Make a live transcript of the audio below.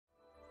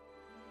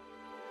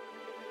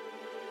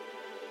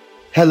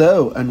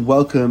Hello and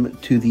welcome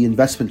to the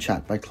Investment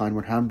Chat by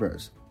Kleinwort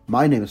Hambros.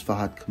 My name is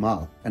Fahad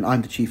Kamal and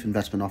I'm the Chief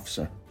Investment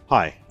Officer.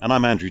 Hi, and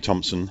I'm Andrew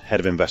Thompson, Head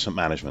of Investment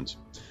Management.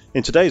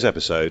 In today's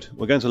episode,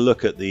 we're going to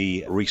look at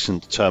the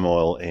recent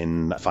turmoil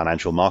in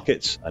financial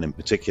markets and in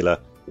particular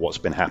what's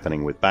been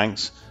happening with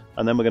banks.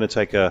 And then we're going to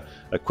take a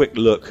quick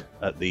look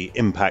at the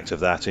impact of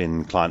that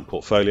in client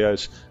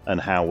portfolios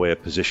and how we're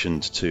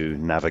positioned to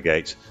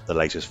navigate the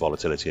latest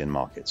volatility in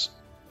markets.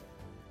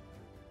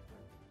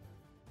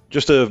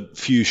 Just a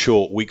few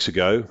short weeks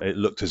ago, it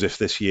looked as if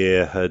this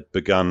year had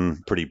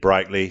begun pretty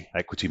brightly.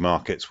 Equity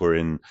markets were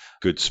in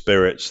good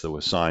spirits. There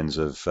were signs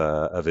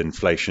of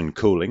inflation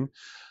cooling.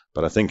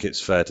 But I think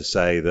it's fair to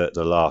say that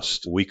the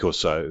last week or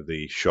so,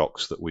 the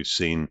shocks that we've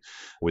seen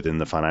within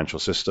the financial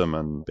system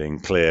and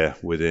being clear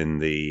within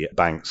the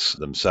banks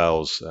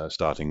themselves,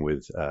 starting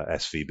with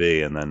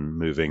SVB and then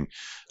moving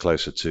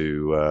closer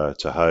to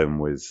home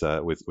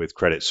with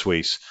Credit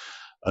Suisse,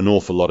 an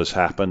awful lot has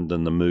happened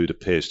and the mood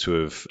appears to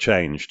have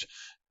changed.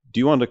 Do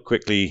you want to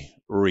quickly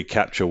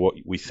recapture what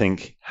we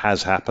think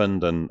has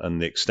happened and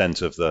the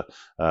extent of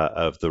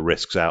the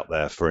risks out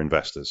there for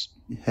investors?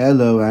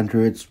 Hello,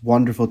 Andrew. It's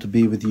wonderful to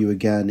be with you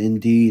again.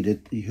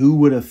 Indeed, who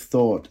would have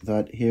thought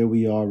that here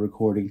we are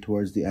recording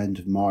towards the end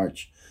of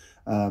March,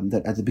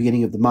 that at the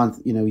beginning of the month,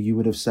 you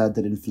would have said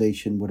that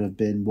inflation would have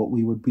been what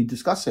we would be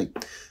discussing.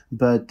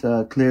 But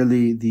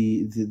clearly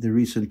the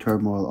recent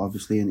turmoil,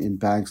 obviously, in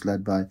banks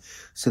led by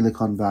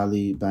Silicon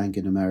Valley Bank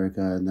in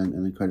America and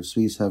then Credit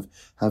Suisse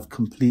have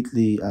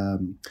completely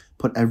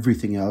put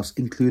everything else,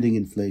 including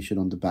inflation,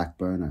 on the back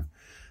burner.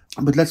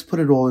 But let's put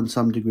it all in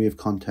some degree of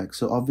context.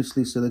 So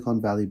obviously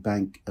Silicon Valley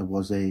Bank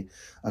was a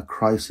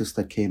crisis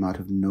that came out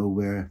of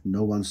nowhere.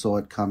 No one saw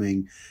it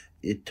coming.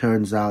 It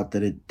turns out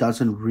that it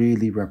doesn't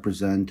really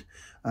represent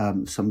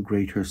some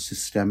greater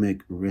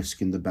systemic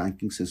risk in the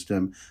banking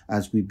system.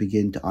 As we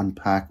begin to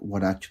unpack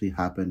what actually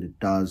happened, it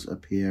does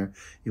appear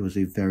it was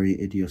a very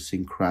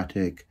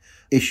idiosyncratic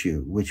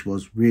issue, which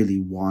was really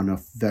one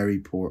of very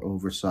poor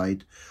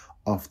oversight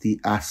of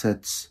the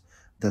assets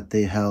that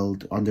they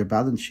held on their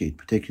balance sheet,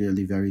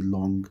 particularly very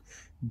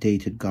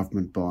long-dated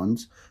government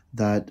bonds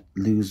that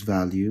lose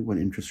value when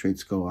interest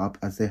rates go up,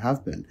 as they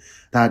have been.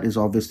 That is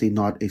obviously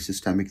not a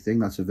systemic thing.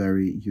 That's a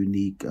very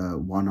unique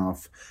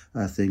one-off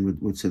thing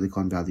with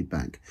Silicon Valley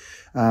Bank.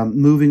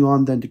 Moving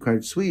on then to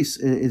Credit Suisse,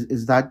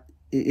 is that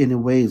in a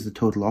way is the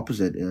total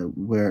opposite,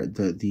 where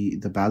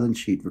the balance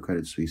sheet for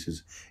Credit Suisse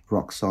is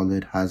rock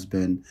solid, has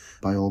been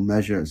by all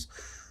measures.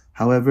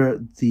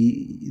 However,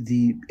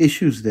 the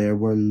issues there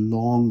were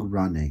long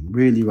running,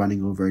 really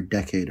running over a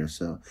decade or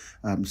so.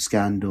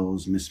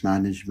 Scandals,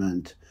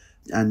 mismanagement,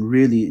 and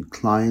really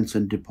clients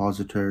and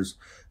depositors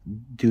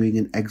doing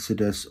an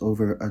exodus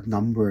over a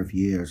number of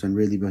years. And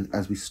really,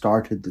 as we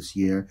started this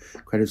year,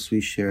 Credit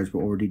Suisse shares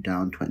were already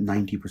down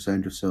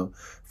 90% or so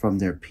from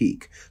their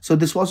peak. So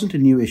this wasn't a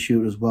new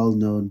issue. It was well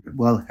known,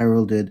 well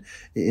heralded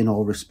in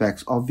all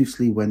respects.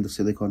 Obviously, when the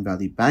Silicon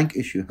Valley Bank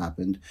issue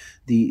happened,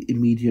 the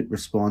immediate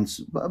response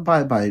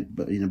by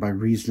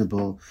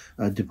reasonable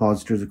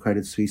depositors of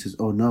Credit Suisse is,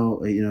 oh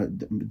no,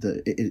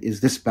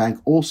 is this bank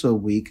also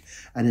weak?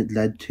 And it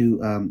led to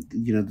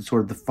the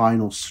sort of the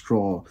final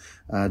straw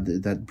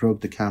that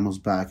broke the camel's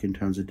back in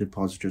terms of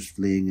depositors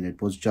fleeing, and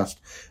it was just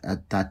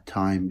at that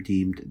time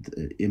deemed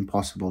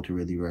impossible to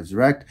really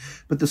resurrect.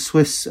 But the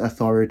Swiss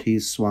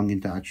authorities swung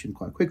into action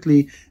quite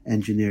quickly,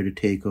 engineered a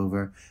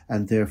takeover,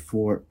 and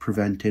therefore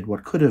prevented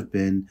what could have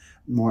been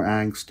more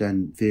angst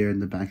and fear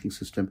in the banking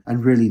system,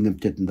 and really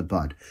nipped it in the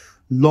bud.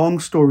 Long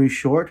story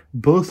short,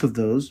 both of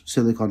those,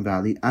 Silicon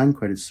Valley and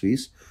Credit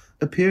Suisse,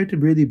 appear to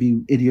really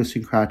be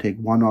idiosyncratic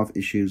one-off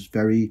issues,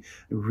 very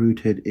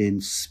rooted in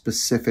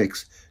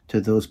specifics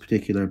to those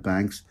particular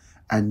banks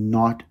and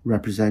not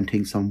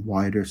representing some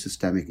wider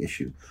systemic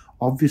issue.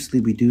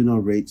 Obviously, we do know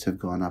rates have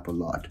gone up a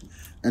lot.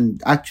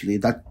 And actually,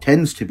 that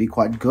tends to be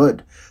quite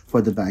good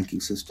for the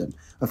banking system.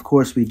 Of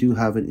course, we do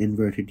have an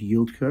inverted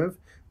yield curve,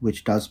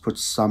 which does put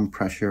some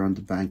pressure on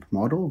the bank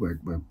model,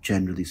 where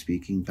generally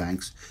speaking,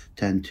 banks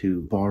tend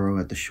to borrow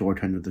at the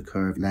short end of the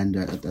curve, lend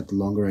at the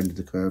longer end of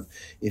the curve,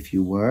 if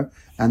you were.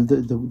 And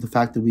the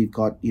fact that we've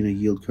got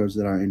yield curves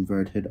that are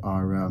inverted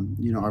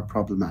are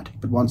problematic.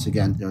 But once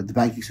again, the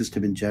banking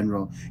system in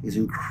general is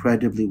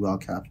incredibly well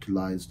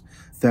capitalized,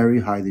 very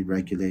highly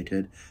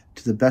regulated.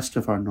 To the best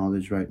of our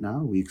knowledge right now,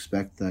 we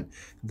expect that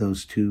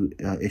those two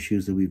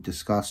issues that we've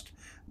discussed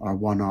are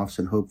one-offs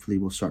and hopefully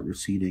will start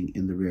receding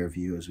in the rear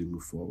view as we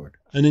move forward.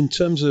 And in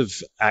terms of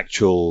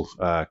actual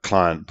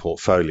client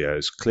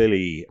portfolios,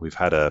 clearly we've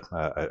had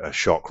a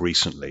shock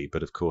recently,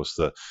 but of course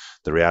the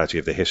reality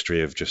of the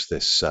history of just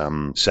this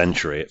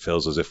century, it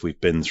feels as if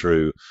we've been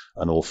through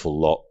an awful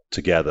lot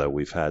together.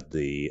 We've had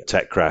the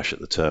tech crash at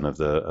the turn of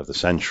the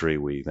century.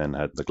 We then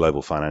had the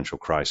global financial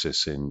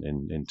crisis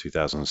in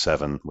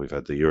 2007. We've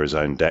had the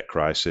Eurozone debt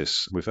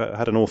crisis. We've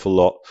had an awful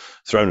lot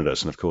thrown at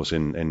us. And of course,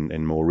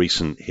 in more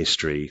recent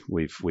history,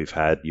 we've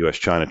had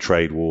US-China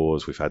trade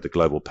wars. We've had the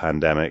global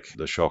pandemic,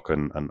 the shock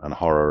and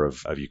horror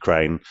of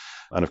Ukraine.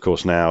 And of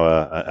course,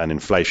 now an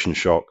inflation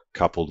shock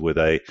coupled with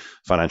a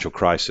financial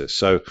crisis.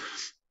 So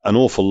an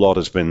awful lot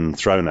has been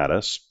thrown at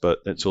us, but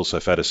it's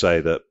also fair to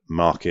say that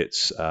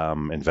markets,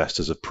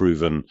 investors have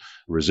proven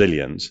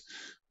resilient.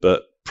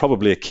 But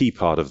probably a key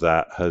part of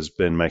that has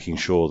been making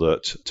sure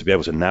that to be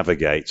able to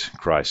navigate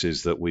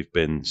crises, that we've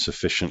been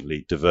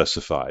sufficiently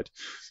diversified.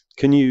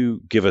 Can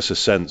you give us a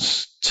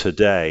sense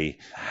today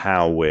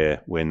how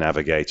we're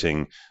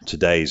navigating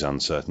today's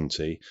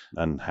uncertainty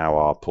and how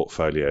our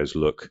portfolios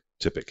look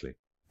typically?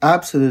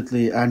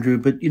 Absolutely, Andrew.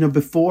 But,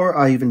 before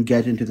I even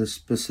get into the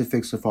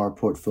specifics of our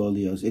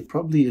portfolios, it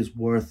probably is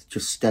worth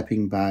just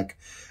stepping back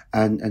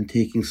and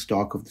taking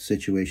stock of the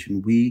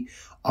situation. We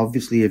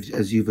obviously,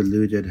 as you've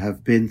alluded,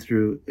 have been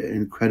through an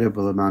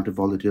incredible amount of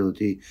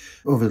volatility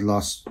over the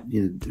last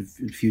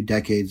few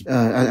decades.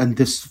 And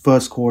this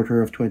first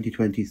quarter of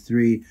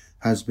 2023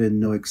 has been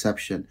no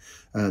exception.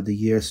 The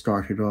year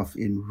started off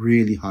in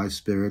really high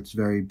spirits,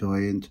 very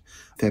buoyant.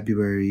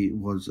 February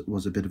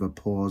was a bit of a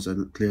pause,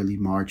 and clearly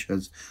March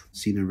has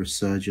seen a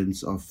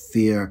resurgence of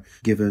fear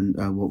given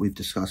what we've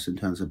discussed in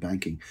terms of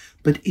banking.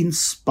 But in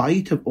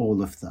spite of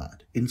all of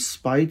that,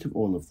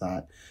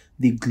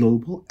 the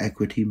global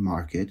equity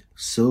market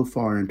so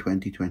far in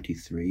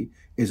 2023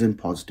 is in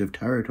positive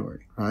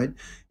territory, right?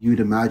 You'd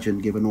imagine,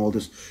 given all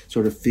this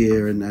sort of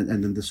fear and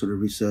then the sort of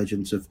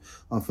resurgence of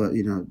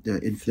the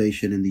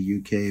inflation in the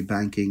UK,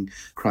 banking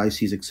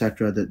crises,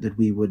 etc., that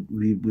we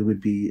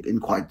would be in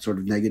quite sort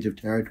of negative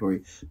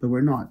territory, but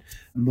we're not.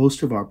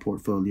 Most of our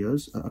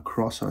portfolios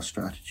across our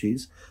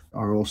strategies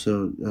are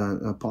also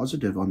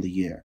positive on the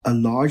year. A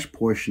large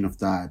portion of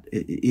that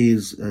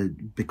is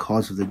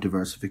because of the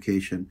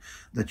diversification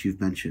that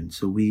you've mentioned.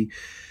 So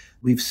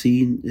we've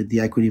seen the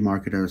equity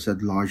market, as I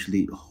said,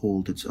 largely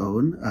hold its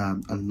own.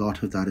 A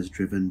lot of that is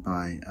driven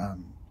by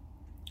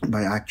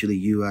actually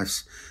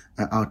U.S.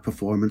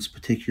 Outperformance,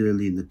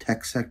 particularly in the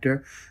tech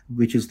sector,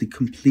 which is the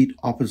complete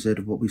opposite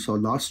of what we saw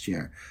last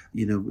year.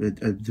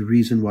 The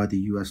reason why the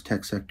U.S.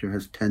 tech sector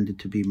has tended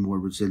to be more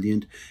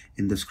resilient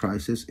in this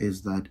crisis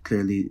is that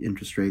clearly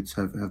interest rates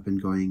have been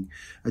going,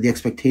 the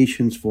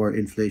expectations for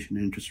inflation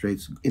and interest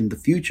rates in the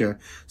future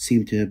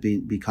seem to have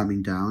be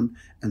coming down,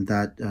 and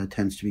that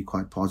tends to be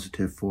quite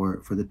positive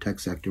for the tech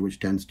sector, which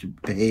tends to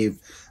behave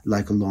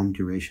like a long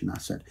duration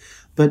asset.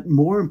 But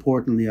more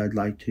importantly, I'd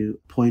like to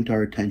point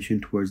our attention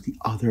towards the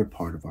other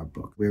part of our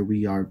book, where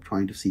we are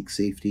trying to seek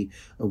safety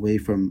away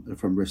from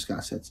risk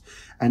assets.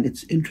 And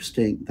it's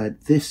interesting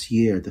that this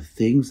year, the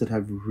things that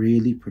have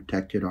really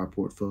protected our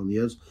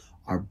portfolios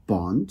are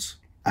bonds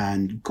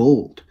and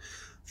gold.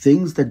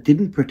 Things that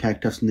didn't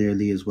protect us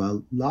nearly as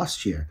well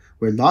last year,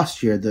 where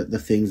last year the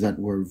things that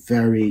were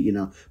very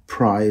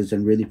prized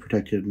and really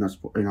protected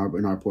in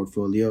our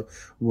portfolio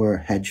were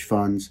hedge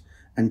funds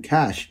and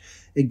cash.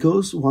 It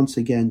goes once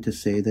again to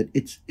say that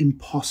it's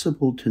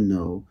impossible to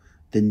know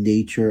the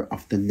nature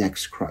of the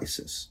next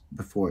crisis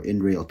before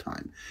in real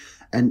time.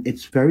 And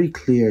it's very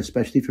clear,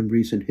 especially from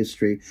recent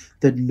history,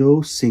 that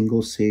no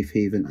single safe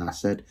haven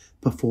asset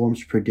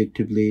performs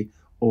predictably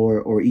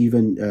or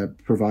even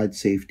provides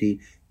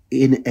safety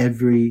in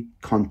every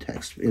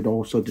context. It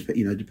also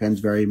depends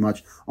very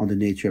much on the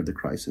nature of the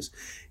crisis.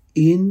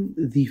 In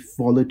the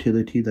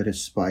volatility that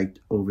has spiked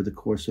over the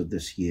course of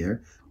this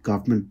year,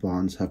 government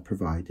bonds have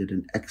provided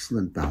an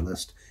excellent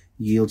ballast.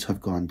 Yields have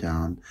gone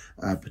down,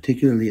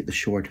 particularly at the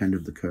short end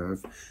of the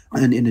curve.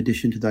 And in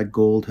addition to that,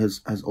 gold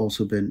has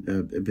also been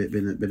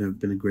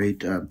a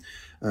great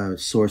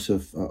source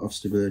of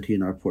stability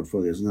in our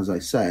portfolios. And as I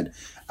said,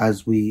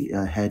 as we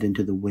head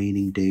into the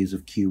waning days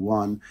of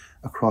Q1,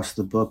 across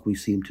the book, we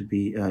seem to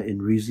be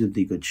in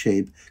reasonably good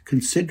shape,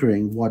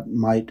 considering what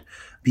might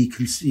be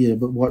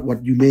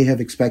what you may have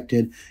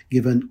expected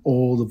given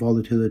all the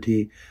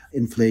volatility,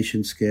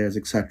 inflation scares,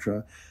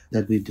 etc.,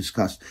 that we've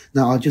discussed.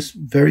 Now, I'll just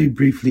very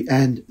briefly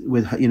end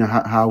with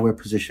how we're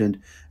positioned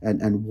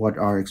and what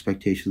our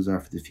expectations are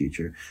for the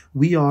future.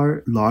 We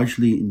are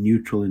largely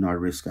neutral in our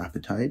risk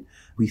appetite.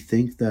 We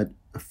think that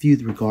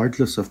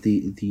regardless of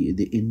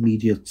the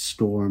immediate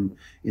storm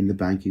in the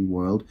banking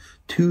world,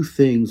 two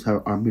things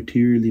are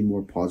materially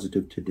more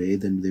positive today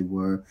than they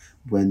were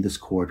when this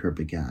quarter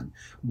began.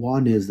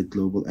 One is the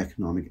global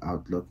economic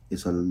outlook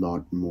is a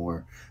lot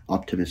more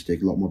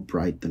optimistic, a lot more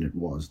bright than it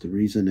was. The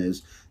reason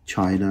is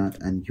China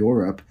and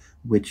Europe,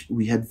 which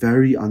we had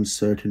very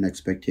uncertain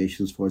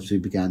expectations for as we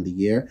began the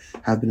year,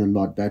 have been a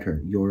lot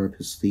better. Europe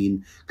has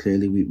seen,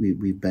 clearly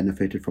we've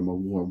benefited from a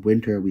warm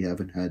winter. We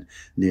haven't had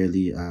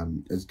nearly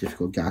as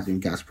difficult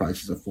gas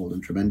prices have fallen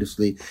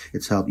tremendously.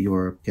 It's helped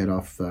Europe get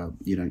off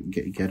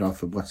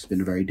off of what's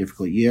been a very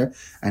difficult year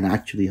and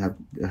actually have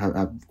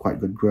quite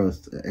good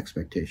growth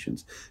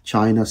expectations.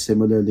 China,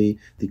 similarly,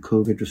 the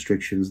COVID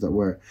restrictions that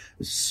were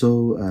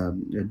so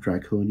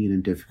draconian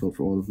and difficult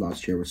for all of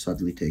last year were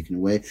suddenly taken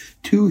away.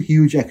 Two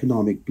huge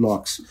economic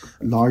blocks,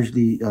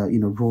 largely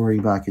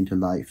roaring back into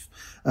life.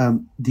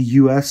 The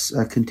US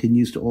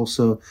continues to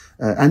also,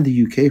 and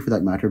the UK for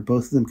that matter,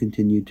 both of them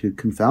continue to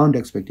confound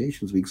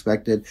expectations. We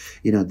expected,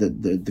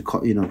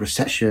 the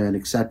recession,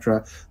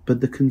 etc.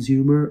 But the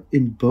consumer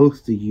in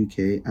both the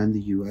UK and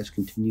the US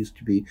continues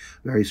to be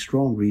very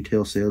strong.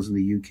 Retail sales in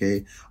the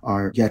UK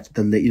are yet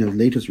the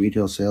latest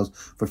retail sales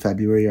for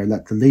February are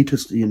the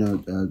latest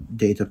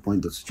data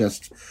point that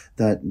suggests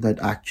that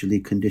actually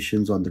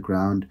conditions on the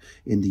ground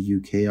in the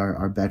UK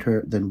are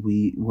better than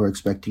we were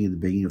expecting at the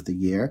beginning of the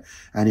year.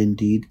 And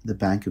indeed, the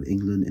Bank of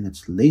England, in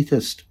its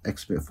latest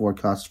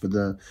forecast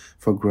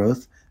for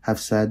growth, have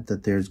said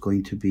that there's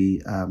going to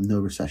be no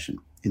recession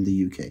in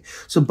the UK.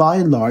 So by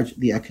and large,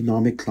 the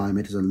economic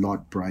climate is a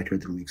lot brighter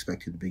than we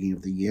expected at the beginning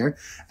of the year.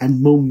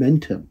 And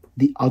momentum,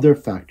 the other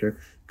factor,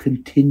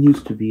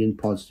 continues to be in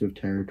positive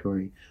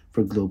territory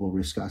for global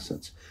risk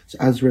assets. So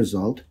as a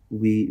result,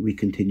 we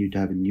continue to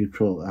have a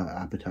neutral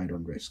appetite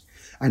on risk.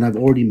 And I've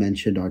already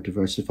mentioned our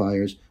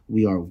diversifiers.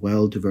 We are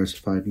well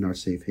diversified in our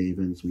safe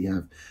havens. We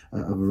have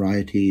a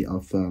variety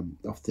of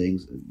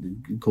things.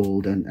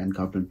 Gold and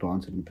government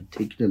bonds have been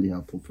particularly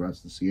helpful for us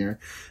this year.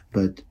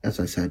 But as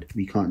I said,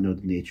 we can't know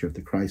the nature of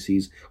the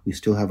crises. We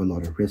still have a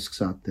lot of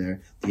risks out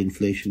there. The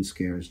inflation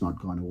scare has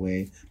not gone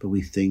away, but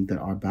we think that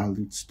our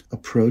balanced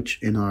approach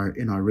in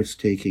our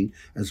risk taking,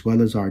 as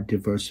well as our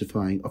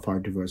diversifying of our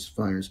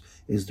diversifiers,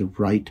 is the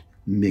right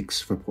mix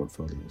for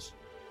portfolios.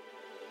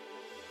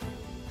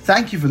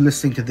 Thank you for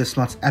listening to this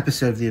month's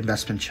episode of the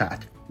Investment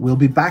Chat. We'll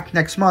be back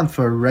next month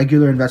for a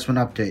regular investment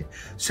update,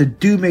 so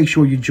do make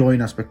sure you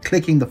join us by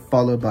clicking the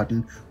follow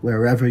button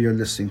wherever you're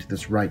listening to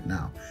this right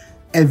now.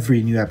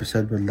 Every new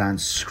episode will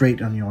land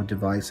straight on your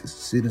device as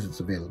soon as it's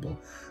available.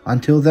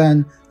 Until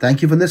then,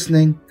 thank you for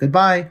listening.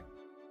 Goodbye.